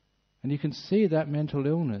 And you can see that mental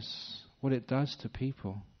illness, what it does to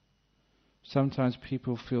people. Sometimes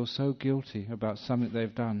people feel so guilty about something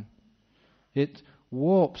they've done. It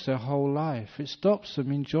warps their whole life. It stops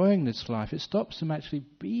them enjoying this life. It stops them actually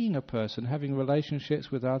being a person, having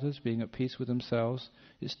relationships with others, being at peace with themselves.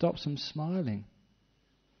 It stops them smiling.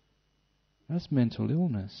 That's mental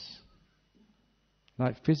illness.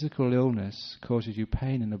 Like physical illness causes you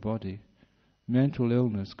pain in the body, mental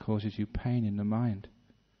illness causes you pain in the mind.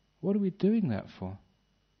 What are we doing that for?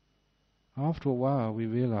 After a while we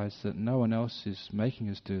realize that no one else is making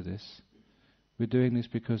us do this. We're doing this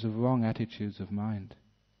because of wrong attitudes of mind.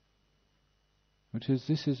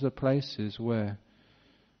 This is the places where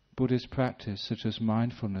Buddhist practice such as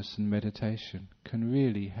mindfulness and meditation can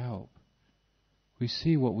really help. We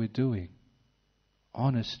see what we're doing.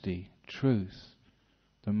 Honesty, truth,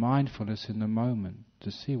 the mindfulness in the moment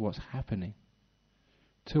to see what's happening.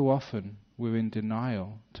 Too often we're in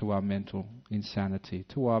denial to our mental insanity,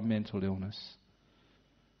 to our mental illness.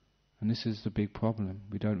 And this is the big problem.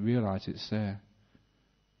 We don't realize it's there.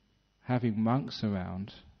 Having monks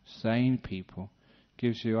around, sane people,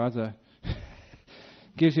 gives you other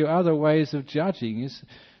ways of judging.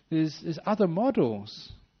 There's other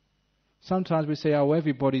models. Sometimes we say, oh,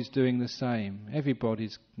 everybody's doing the same.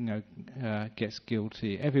 Everybody's, gets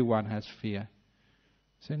guilty. Everyone has fear.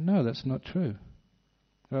 Say, no, that's not true.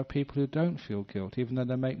 There are people who don't feel guilt, even though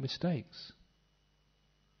they make mistakes.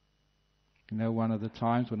 You know, one of the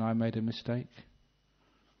times when I made a mistake?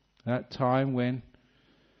 That time when,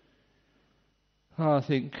 I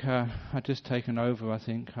think I'd just taken over,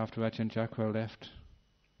 after Ajahn Brahm left.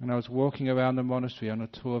 And I was walking around the monastery on a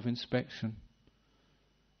tour of inspection.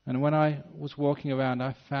 And when I was walking around,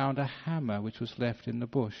 I found a hammer which was left in the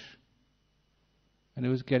bush. And it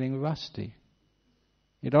was getting rusty.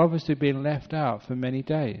 It had obviously been left out for many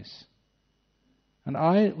days. And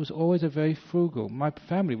I was always very frugal. My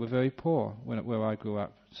family were very poor where I grew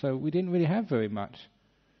up. So we didn't really have very much.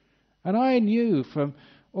 And I knew from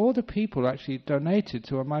all the people who actually donated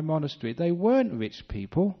to my monastery, they weren't rich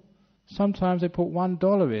people. Sometimes they put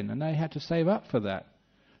 $1 in and they had to save up for that.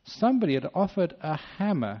 Somebody had offered a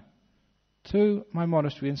hammer to my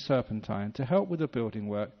monastery in Serpentine to help with the building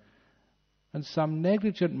work, and some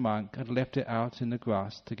negligent monk had left it out in the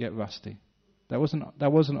grass to get rusty. That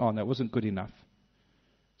wasn't good enough.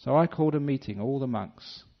 So I called a meeting, all the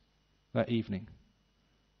monks, that evening.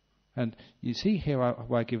 And you see here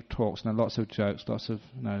I give talks and lots of jokes,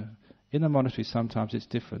 in the monastery sometimes it's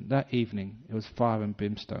different. That evening it was fire and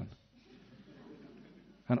brimstone.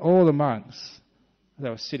 And all the monks, they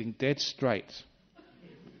were sitting dead straight.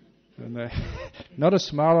 And not a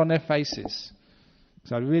smile on their faces.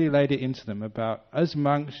 So I really laid it into them about, as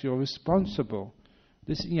monks, you're responsible.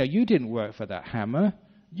 You didn't work for that hammer.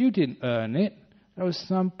 You didn't earn it. There was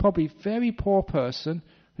some probably very poor person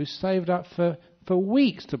who saved up for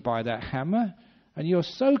weeks to buy that hammer. And you're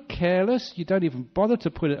so careless, you don't even bother to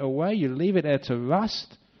put it away. You leave it there to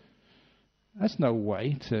rust. That's no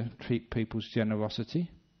way to treat people's generosity.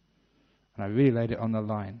 And I really laid it on the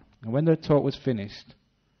line. And when the talk was finished,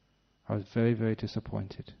 I was very, very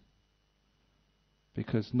disappointed.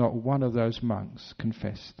 Because not one of those monks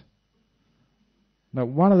confessed. Not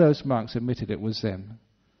one of those monks admitted it was them.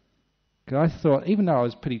 Because I thought, even though I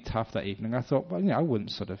was pretty tough that evening, I thought, I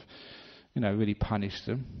wouldn't really punish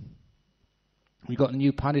them. We got a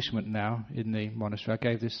new punishment now in the monastery. I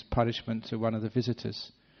gave this punishment to one of the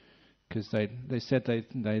visitors. Because they said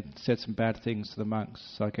they said some bad things to the monks,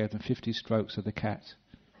 so I gave them 50 strokes of the cat.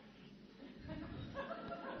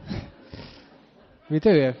 We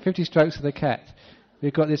do, 50 strokes of the cat.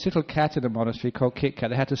 We've got this little cat in the monastery called Kit Kat.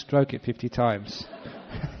 They had to stroke it 50 times.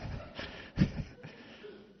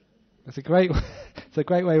 It's a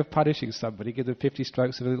great way of punishing somebody. Give them 50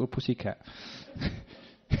 strokes of a little pussy cat.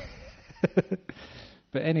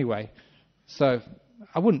 But anyway, so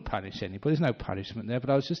I wouldn't punish anybody. There's no punishment there. But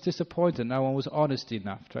I was just disappointed. No one was honest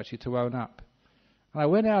enough to own up. And I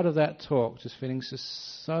went out of that talk just feeling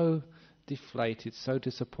just so deflated, so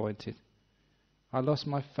disappointed. I lost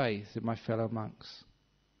my faith in my fellow monks.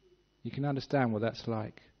 You can understand what that's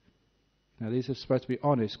like. These are supposed to be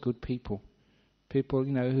honest, good people. People,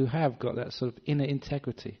 who have got that sort of inner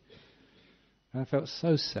integrity. And I felt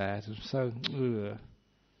so sad and so... Ugh.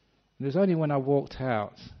 And it was only when I walked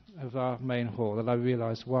out of our main hall that I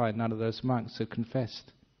realised why none of those monks had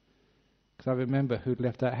confessed. Because I remember who'd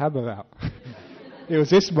left that hammer out. It was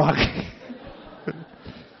this monk.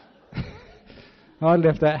 I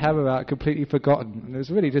left that hammer out completely forgotten. And it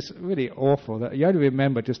was really awful that you only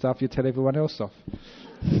remember just after you tell everyone else off.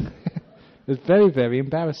 It was very, very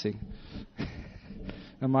embarrassing.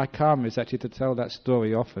 And my karma is actually to tell that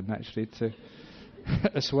story often, actually, to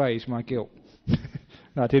assuage my guilt.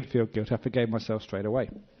 No, I did feel guilty. I forgave myself straight away.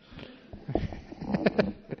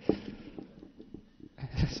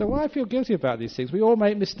 So why I feel guilty about these things? We all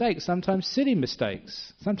make mistakes, sometimes silly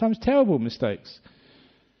mistakes, sometimes terrible mistakes.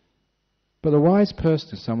 But a wise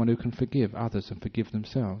person is someone who can forgive others and forgive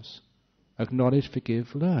themselves. Acknowledge,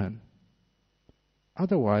 forgive, learn.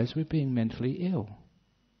 Otherwise we're being mentally ill.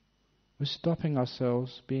 We're stopping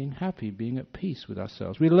ourselves being happy, being at peace with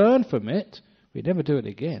ourselves. We learn from it. We never do it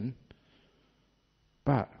again.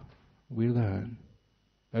 But we learn,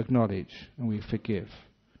 acknowledge, and we forgive.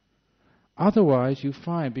 Otherwise you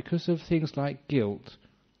find, because of things like guilt,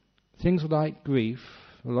 things like grief,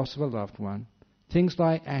 the loss of a loved one, things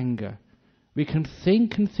like anger, we can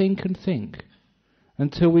think and think and think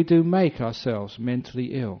until we do make ourselves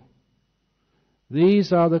mentally ill.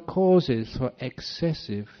 These are the causes for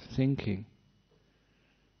excessive thinking.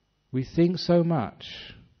 We think so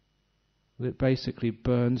much that it basically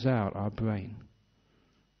burns out our brain.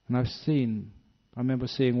 And I remember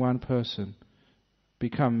seeing one person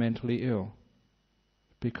become mentally ill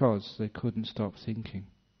because they couldn't stop thinking.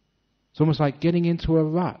 It's almost like getting into a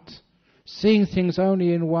rut, seeing things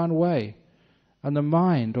only in one way, and the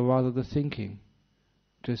mind, or rather the thinking,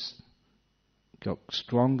 just got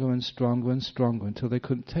stronger and stronger and stronger until they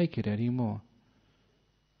couldn't take it anymore.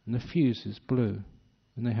 And the fuses blew,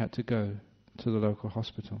 and they had to go to the local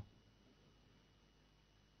hospital.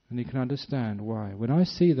 And you can understand why. When I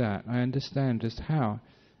see that, I understand just how,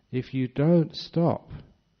 if you don't stop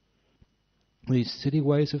these silly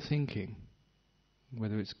ways of thinking,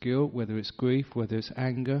 whether it's guilt, whether it's grief, whether it's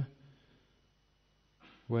anger,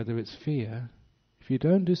 whether it's fear, if you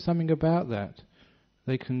don't do something about that,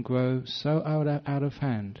 they can grow so out of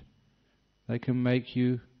hand, they can make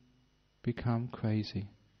you become crazy,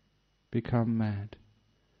 become mad,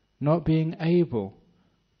 not being able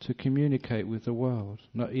to communicate with the world,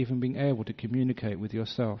 not even being able to communicate with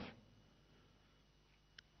yourself.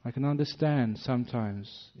 I can understand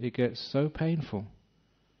sometimes it gets so painful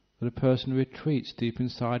that a person retreats deep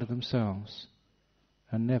inside of themselves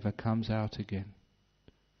and never comes out again.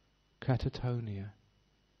 Catatonia.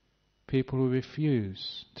 People who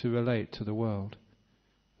refuse to relate to the world.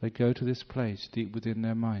 They go to this place deep within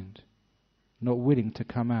their mind, not willing to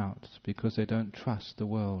come out because they don't trust the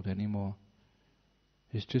world anymore.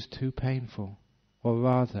 It's just too painful, or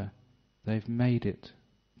rather, they've made it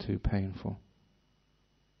too painful.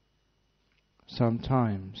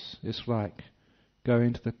 Sometimes it's like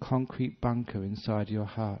going to the concrete bunker inside your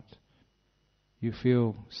heart. You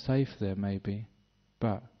feel safe there maybe,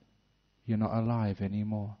 but you're not alive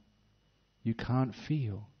anymore. You can't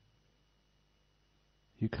feel.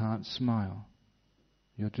 You can't smile.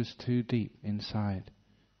 You're just too deep inside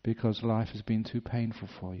because life has been too painful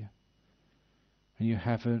for you. And you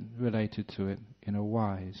haven't related to it in a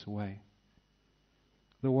wise way.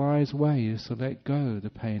 The wise way is to let go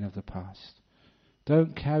the pain of the past.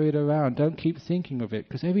 Don't carry it around. Don't keep thinking of it,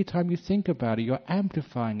 because every time you think about it, you're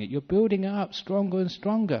amplifying it. You're building it up stronger and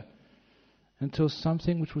stronger until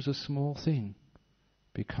something which was a small thing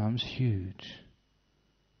becomes huge.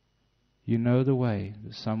 You know the way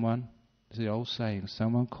that someone, the old saying,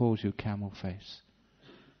 someone calls you camel face.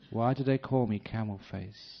 Why do they call me camel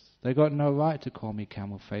face? They got no right to call me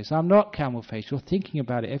camel face. I'm not camel face. You're thinking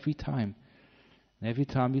about it every time. And every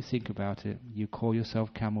time you think about it, you call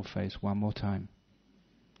yourself camel face one more time.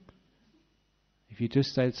 If you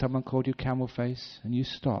just said someone called you camel face and you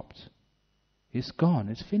stopped, it's gone,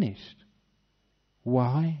 it's finished.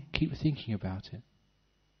 Why keep thinking about it?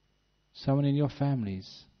 Someone in your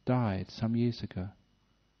families died some years ago.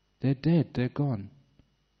 They're dead, they're gone.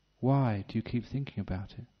 Why do you keep thinking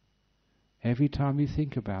about it? Every time you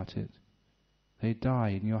think about it, they die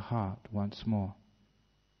in your heart once more.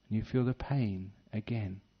 And you feel the pain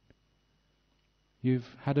again. You've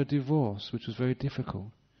had a divorce which was very difficult.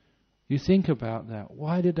 You think about that.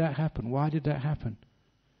 Why did that happen? Why did that happen?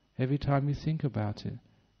 Every time you think about it,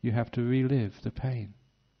 you have to relive the pain.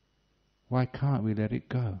 Why can't we let it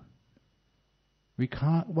go?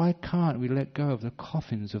 Why can't we let go of the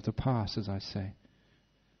coffins of the past, as I say?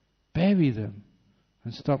 Bury them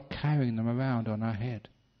and stop carrying them around on our head.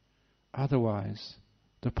 Otherwise,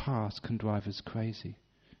 the past can drive us crazy.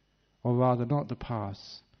 Or rather, not the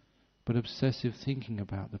past, but obsessive thinking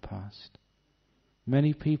about the past.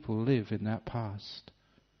 Many people live in that past.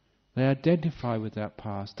 They identify with that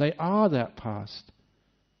past. They are that past.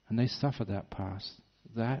 And they suffer that past.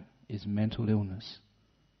 That is mental illness.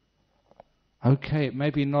 Okay, it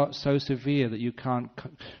may be not so severe that you can't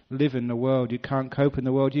live in the world, you can't cope in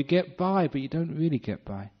the world. You get by, but you don't really get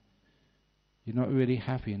by. You're not really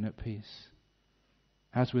happy and at peace.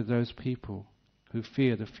 As with those people who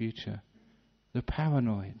fear the future, the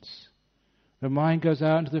paranoids. The mind goes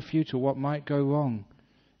out into the future, what might go wrong.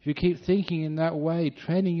 If you keep thinking in that way,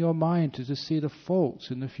 training your mind to see the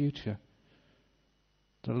faults in the future,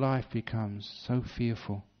 the life becomes so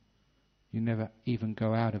fearful. You never even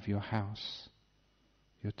go out of your house.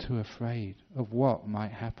 You're too afraid of what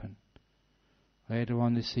might happen. Later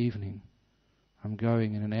on this evening, I'm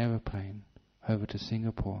going in an aeroplane over to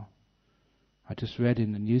Singapore. I just read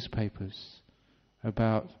in the newspapers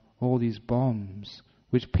about all these bombs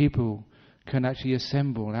which people can actually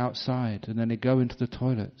assemble outside, and then they go into the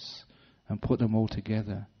toilets and put them all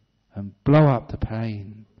together and blow up the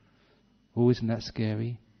plane. Oh, isn't that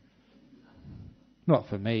scary? Not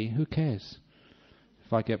for me, who cares?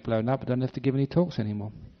 If I get blown up, I don't have to give any talks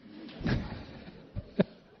anymore.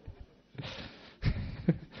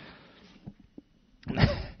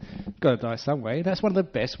 Got to die some way. That's one of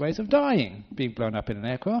the best ways of dying, being blown up in an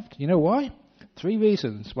aircraft. You know why? 3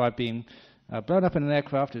 reasons why being blown up in an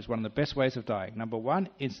aircraft is one of the best ways of dying. Number 1,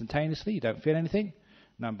 instantaneously, you don't feel anything.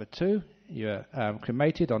 Number 2, you're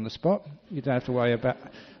cremated on the spot. You don't have to worry about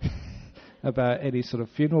about any sort of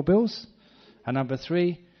funeral bills. And number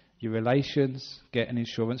 3, your relations get an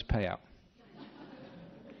insurance payout.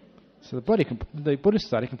 So the Buddhist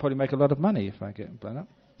side can probably make a lot of money if I get blown up.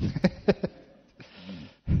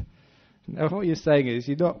 Now, what you're saying is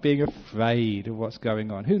you're not being afraid of what's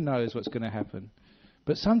going on. Who knows what's going to happen?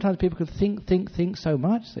 But sometimes people can think so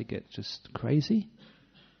much they get just crazy.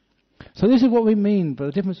 So this is what we mean by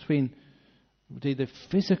the difference between the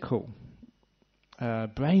physical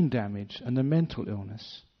brain damage and the mental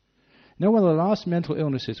illness. You know, one of the last mental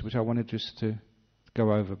illnesses which I wanted just to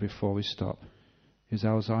go over before we stop is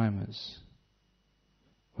Alzheimer's.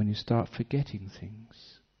 When you start forgetting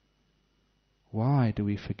things. Why do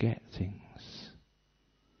we forget things?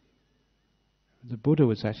 The Buddha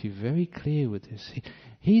was actually very clear with this.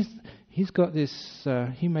 He's got this.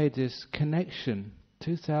 He made this connection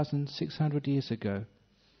 2,600 years ago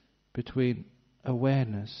between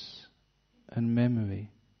awareness and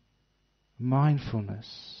memory,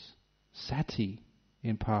 mindfulness, sati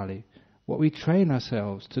in Pali. What we train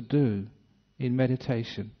ourselves to do in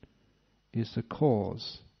meditation is the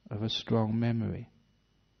cause of a strong memory.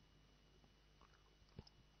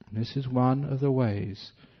 This is one of the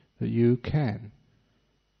ways that you can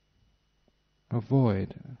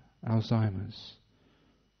avoid Alzheimer's.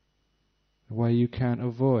 The way you can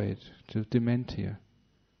avoid dementia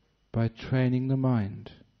by training the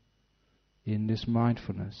mind in this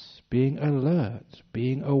mindfulness, being alert,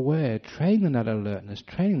 being aware, training that alertness,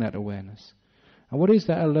 training that awareness. And what is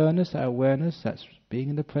that alertness, that awareness? That's being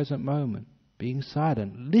in the present moment, being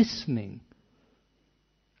silent, listening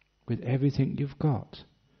with everything you've got,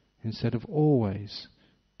 instead of always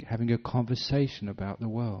having a conversation about the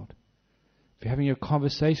world. If you're having a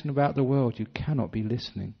conversation about the world, you cannot be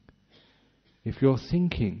listening. If you're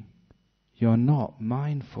thinking, you're not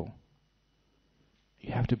mindful.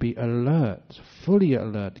 You have to be alert, fully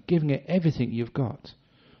alert, giving it everything you've got.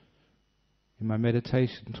 In my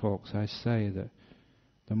meditation talks, I say that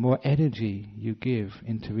the more energy you give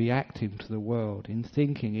into reacting to the world, in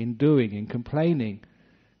thinking, in doing, in complaining,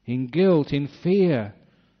 in guilt, in fear,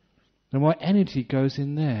 the more energy goes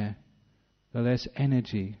in there, the less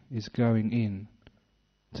energy is going in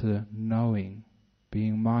to the knowing,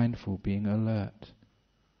 being mindful, being alert.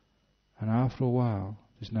 And after a while,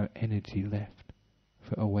 there's no energy left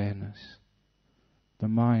for awareness. The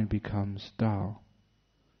mind becomes dull.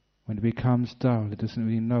 When it becomes dull, it doesn't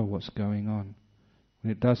really know what's going on.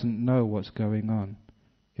 When it doesn't know what's going on,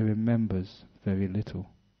 it remembers very little.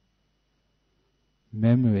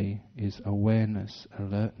 Memory is awareness,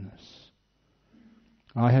 alertness.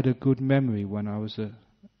 I had a good memory when I was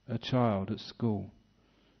a child at school.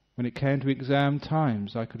 When it came to exam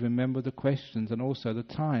times, I could remember the questions and also the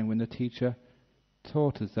time when the teacher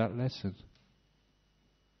taught us that lesson.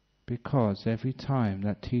 Because every time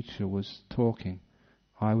that teacher was talking,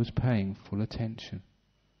 I was paying full attention.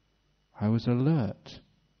 I was alert.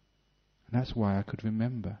 And that's why I could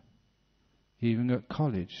remember. Even at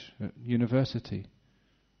college, at university,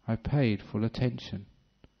 I paid full attention.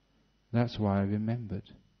 That's why I remembered.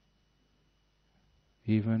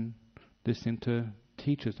 Even listening to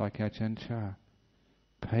teachers like Ajahn Chah.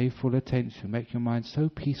 Pay full attention. Make your mind so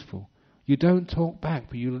peaceful. You don't talk back,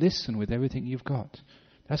 but you listen with everything you've got.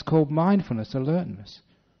 That's called mindfulness, alertness.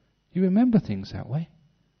 You remember things that way.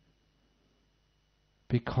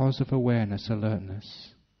 Because of awareness, alertness,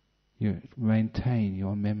 you maintain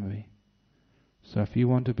your memory. So if you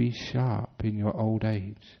want to be sharp in your old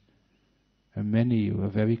age, and many of you are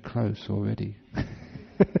very close already.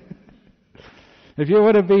 If you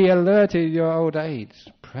want to be alert in your old age,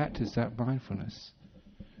 practice that mindfulness.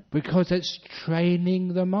 Because it's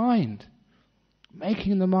training the mind,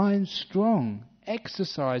 making the mind strong,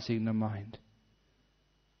 exercising the mind.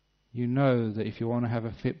 You know that if you want to have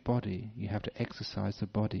a fit body, you have to exercise the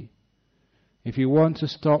body. If you want to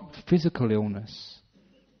stop physical illness,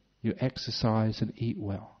 you exercise and eat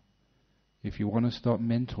well. If you want to stop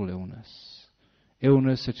mental illness,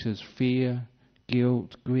 illness such as fear,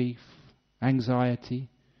 guilt, grief, anxiety,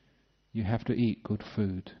 you have to eat good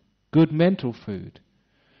food, good mental food.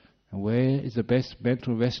 And where is the best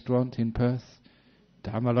mental restaurant in Perth?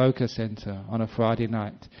 Dhammaloka Centre on a Friday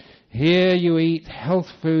night. Here you eat health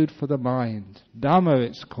food for the mind. Dhamma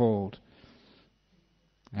it's called.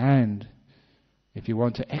 And if you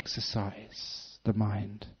want to exercise the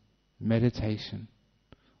mind, meditation.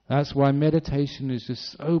 That's why meditation is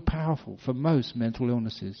just so powerful for most mental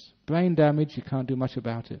illnesses. Brain damage, you can't do much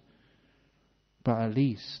about it. But at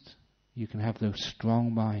least you can have the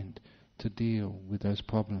strong mind to deal with those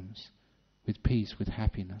problems, with peace, with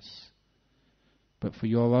happiness. But for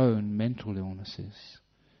your own mental illnesses,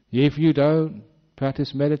 if you don't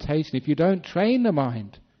practice meditation, if you don't train the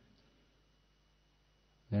mind,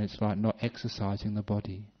 then it's like not exercising the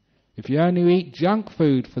body. If you only eat junk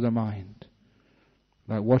food for the mind,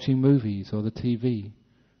 like watching movies or the TV,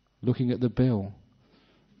 looking at the bill,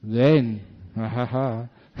 then,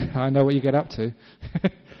 I know what you get up to.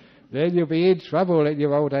 Then you'll be in trouble in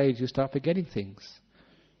your old age. You start forgetting things.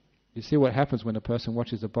 You see what happens when a person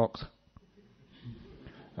watches a box.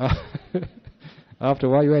 After a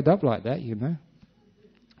while you end up like that, you know.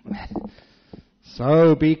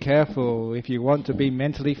 So be careful if you want to be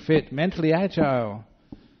mentally fit, mentally agile.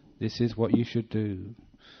 This is what you should do.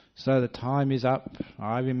 So the time is up.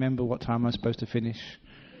 I remember what time I'm supposed to finish.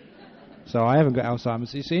 So I haven't got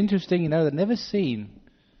Alzheimer's. It's interesting, you know, I've never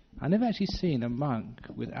actually seen a monk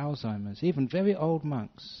with Alzheimer's, even very old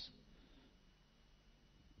monks.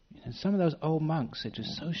 You know, some of those old monks are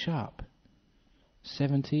just so sharp.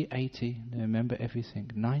 70, 80, they remember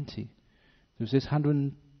everything. 90. There was this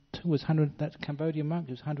 102, that Cambodian monk,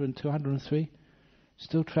 he was 102, 103,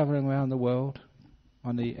 still travelling around the world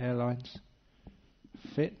on the airlines.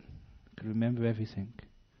 Fit, could remember everything.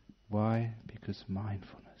 Why? Because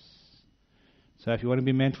mindfulness. So if you want to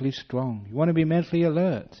be mentally strong, you want to be mentally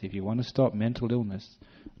alert, if you want to stop mental illness,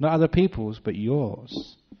 not other people's, but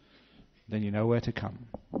yours, then you know where to come.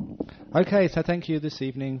 Okay, so thank you this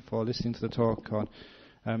evening for listening to the talk on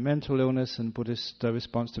mental illness and Buddhist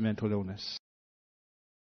response to mental illness.